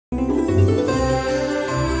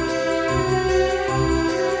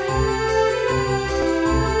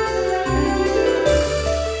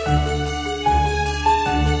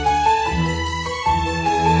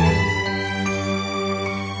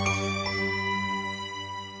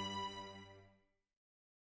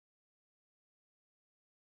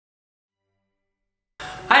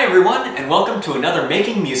Hi everyone, and welcome to another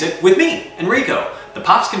Making Music with me, Enrico, the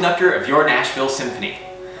pops conductor of your Nashville Symphony.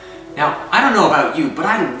 Now, I don't know about you, but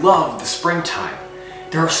I love the springtime.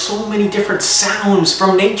 There are so many different sounds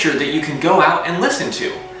from nature that you can go out and listen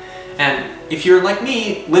to. And if you're like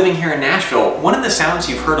me, living here in Nashville, one of the sounds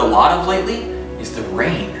you've heard a lot of lately is the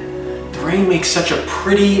rain. The rain makes such a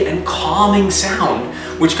pretty and calming sound,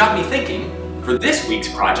 which got me thinking, for this week's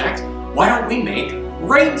project, why don't we make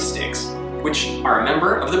Rainsticks, which are a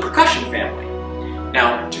member of the percussion family.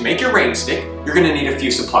 Now, to make your Rainstick, you're going to need a few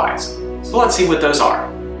supplies. So let's see what those are.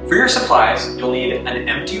 For your supplies, you'll need an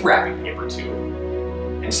empty wrapping paper tube,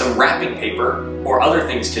 and some wrapping paper or other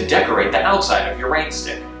things to decorate the outside of your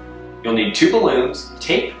Rainstick. You'll need 2 balloons,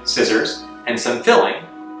 tape, scissors, and some filling.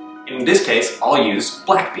 In this case, I'll use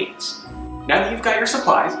black beans. Now that you've got your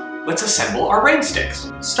supplies, let's assemble our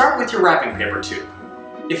Rainsticks. Start with your wrapping paper tube.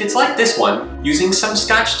 If it's like this one, using some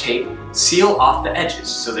Scotch tape, seal off the edges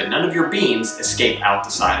so that none of your beans escape out the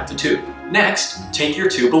side of the tube. Next, take your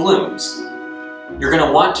 2 balloons. You're going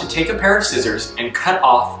to want to take a pair of scissors and cut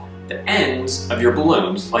off the ends of your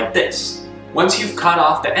balloons like this. Once you've cut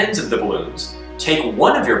off the ends of the balloons, take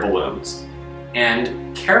one of your balloons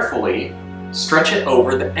and carefully stretch it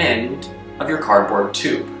over the end of your cardboard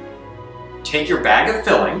tube. Take your bag of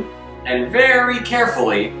filling and very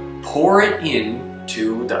carefully pour it in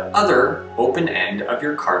to the other open end of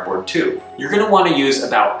your cardboard tube. You're going to want to use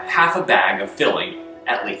about half a bag of filling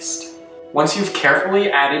at least. Once you've carefully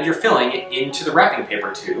added your filling into the wrapping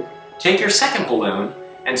paper tube, take your second balloon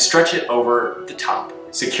and stretch it over the top,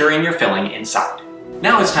 securing your filling inside.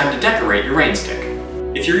 Now it's time to decorate your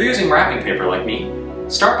Rainstick. If you're using wrapping paper like me,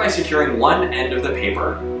 start by securing one end of the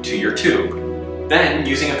paper to your tube. Then,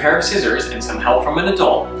 using a pair of scissors and some help from an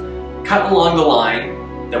adult, cut along the line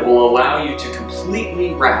that will allow you to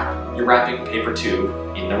completely wrap your wrapping paper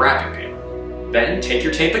tube in the wrapping paper. Then take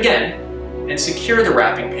your tape again and secure the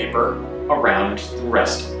wrapping paper around the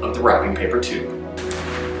rest of the wrapping paper tube.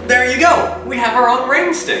 There you go! We have our own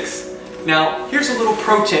Rainsticks! Now, here's a little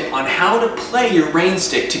pro tip on how to play your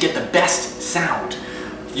Rainstick to get the best sound.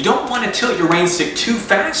 You don't want to tilt your Rainstick too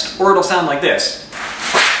fast or it'll sound like this.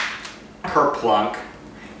 Kerplunk.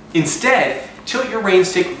 Instead, tilt your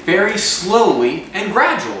Rainstick very slowly and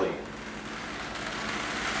gradually.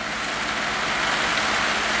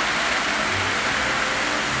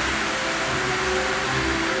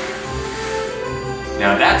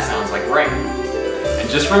 Now that sounds like rain. And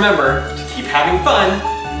just remember to keep having fun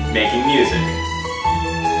making music.